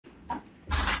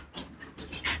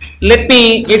Let me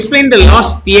explain the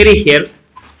last theory here.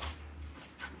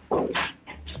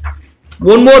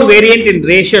 One more variant in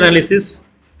ratio analysis,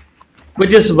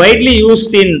 which is widely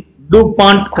used in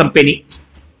DuPont company.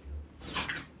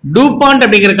 DuPont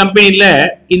அப்படிங்கிற கம்பெனில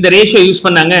இந்த ratio use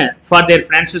பண்ணாங்க for their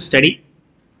financial study.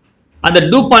 அந்த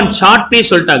DuPont சார்ட்னே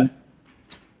சொல்லிட்டாங்க.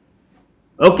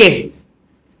 Okay,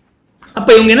 அப்ப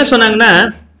இவங்க என்ன சொன்னாங்கன்னா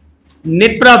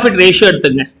நெட் ப்ராஃபிட் ரேஷியோ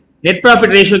எடுத்துங்க. நெட்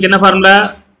ப்ராஃபிட் ரேஷியோக்கு என்ன formula?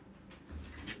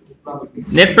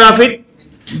 Net profit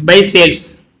by sales.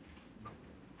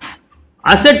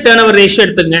 Asset turnover ratio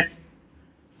எடுத்துங்க.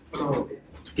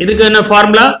 இதுக்கு என்ன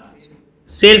formula?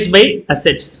 Sales by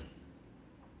assets.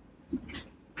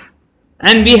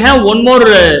 And we have one more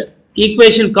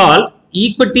equation called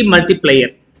equity multiplier.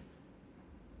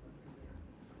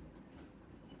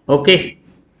 Okay,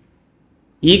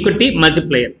 equity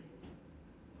multiplier.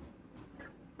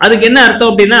 அதுக்கு என்ன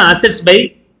அர்த்தம் அப்படின்னா assets by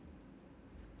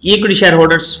equity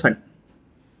shareholders fund.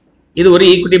 இது ஒரு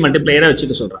equity multiplier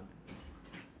வச்சுக்க சொல்றாங்க.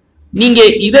 நீங்க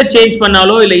இதை சேஞ்ச்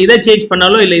பண்ணாலோ இல்ல இதை சேஞ்ச்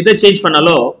பண்ணாலோ இல்ல இதை சேஞ்ச்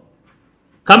பண்ணாலோ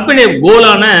கம்பெனி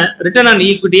கோலான ரிட்டர்ன் ஆன்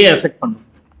ஈக்விட்டியை எஃபெக்ட் பண்ணும்.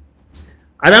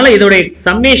 அதனால இதோட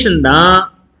சம்மேஷன் தான்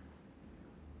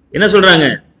என்ன சொல்றாங்க?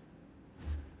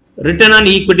 ரிட்டர்ன் ஆன்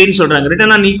ஈக்விட்டின்னு சொல்றாங்க.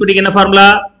 ரிட்டர்ன் ஆன் ஈக்விட்டிக்கு என்ன formula?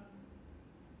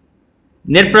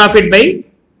 Net profit by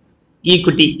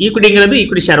equity. ஈக்விட்டிங்கிறது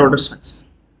equity share holders funds.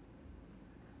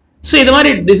 So இது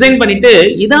மாதிரி டிசைன் பண்ணிட்டு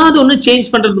ஏதாவது ஒன்று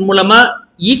சேஞ்ச் பண்றது மூலமா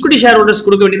ஈக்விட்டி ஷேர் ஹோல்டர்ஸ்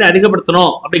கொடுக்க வேண்டியதை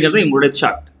அதிகப்படுத்தணும் அப்படிங்கிறது எங்களுடைய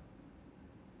சார்ட்.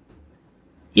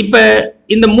 இப்ப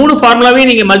இந்த மூணு ஃபார்முலாவே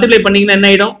நீங்க மல்டிப்ளை பண்ணீங்கன்னா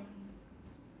என்ன ஆயிடும்?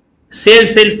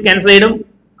 சேல்ஸ் கேன்சல் ஆயிடும்,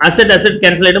 அசெட்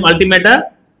கேன்சல் ஆயிடும். அல்டிமேட்டா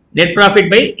net profit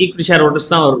by equity share holders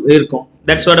தான் இருக்கும்.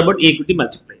 That's what about equity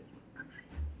multiply.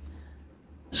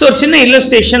 So ஒரு சின்ன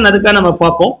இல்லஸ்ட்ரேஷன் அதுக்காக நம்ம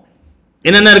பார்ப்போம்.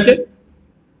 என்னென்ன இருக்கு?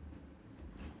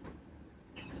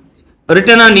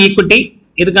 ரிட்டர்ன் ஆன் ஈக்விட்டி,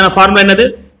 இதுக்கான ஃபார்முலா என்னது?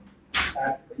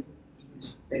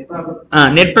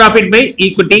 Net profit by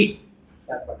equity.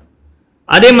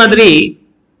 அதே மாதிரி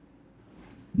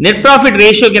நெட் ப்ராஃபிட்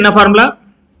ரேஷியோக்கு என்ன formula?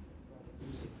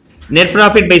 Net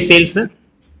profit by sales.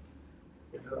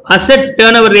 Asset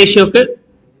turnover ரேஷியோக்கு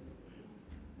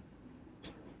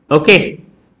okay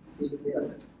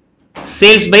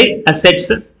sales by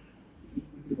assets.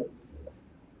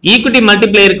 Equity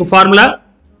மல்டிப்ளையருக்கு formula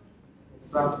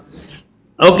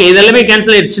okay, இதெல்லாமே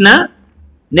கேன்சல் ஆயிடுச்சுன்னா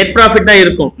நெட் ப்ராஃபிட் தான்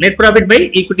இருக்கும். நெட் ப்ராஃபிட் பை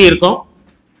ஈக்விட்டி இருக்கும்.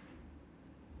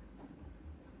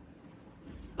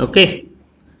 Okay,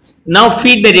 now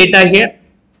feed the data here.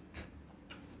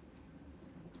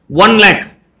 1 lakh.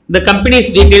 The company's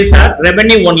details are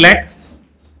revenue 1 lakh.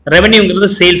 Revenue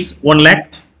is sales 1 lakh.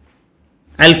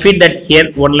 I'll feed that here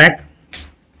 1 lakh.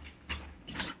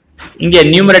 Inge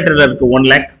numerator is 1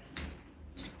 lakh.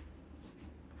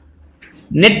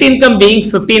 Net income being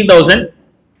 15,000.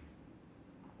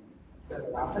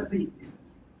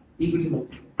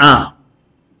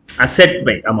 Asset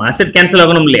by asset cancel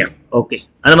ஆகணும் இல்லையா? Okay,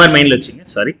 அது மாதிரி மைண்ட்ல வச்சுங்க.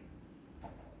 Sorry,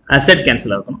 asset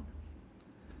cancel ஆகணும்.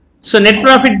 So net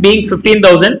profit being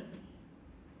 15,000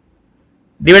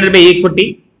 divided by equity,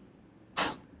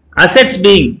 assets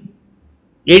being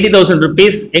 80,000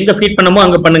 rupees. எங்க feet பண்ணமோ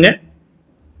அங்க பண்ணுங்க.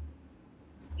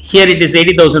 Here it is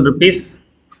 80,000 rupees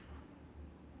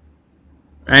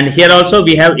and here also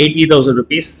we have 80,000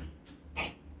 rupees.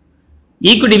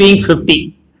 Equity being 50.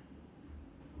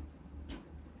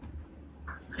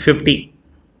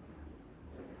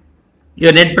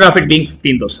 Your net profit being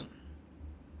 15,000.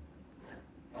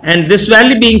 And this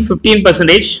value being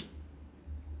 15%,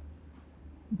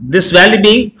 this value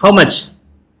being how much?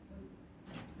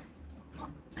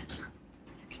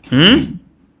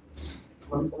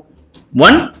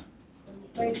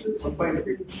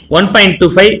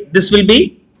 1.25. This will be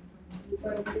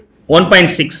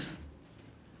 1.6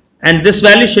 and this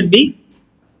value should be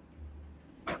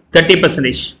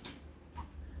 30%.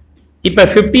 இப்போ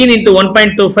 15 into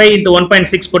 1.25 into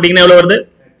 1.6 போட்டீங்கன்னா எவ்வளவு வருது?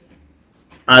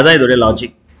 அதான் இதோட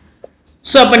logic.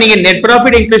 So அப்போ நீங்கள் net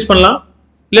profit increase பண்ணலாம்,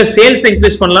 இல்லை சேல்ஸ்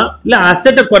இன்க்ரீஸ் பண்ணலாம், இல்லை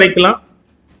அசெட்டை குறைக்கலாம்.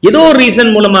 ஏதோ ஒரு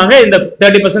ரீசன் மூலமாக இந்த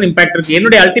 30% இம்பாக்ட் இருக்கு.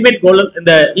 என்னுடைய அல்டிமேட் கோல்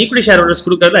இந்த ஈக்விட்டி ஷேர் ஹோல்டர்ஸ்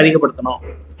கொடுக்கறது அதிகப்படுத்தணும்.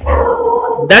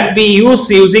 That we use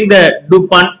using the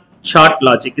DuPont chart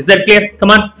logic. Is that clear?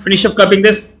 Come on, finish up copying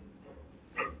this.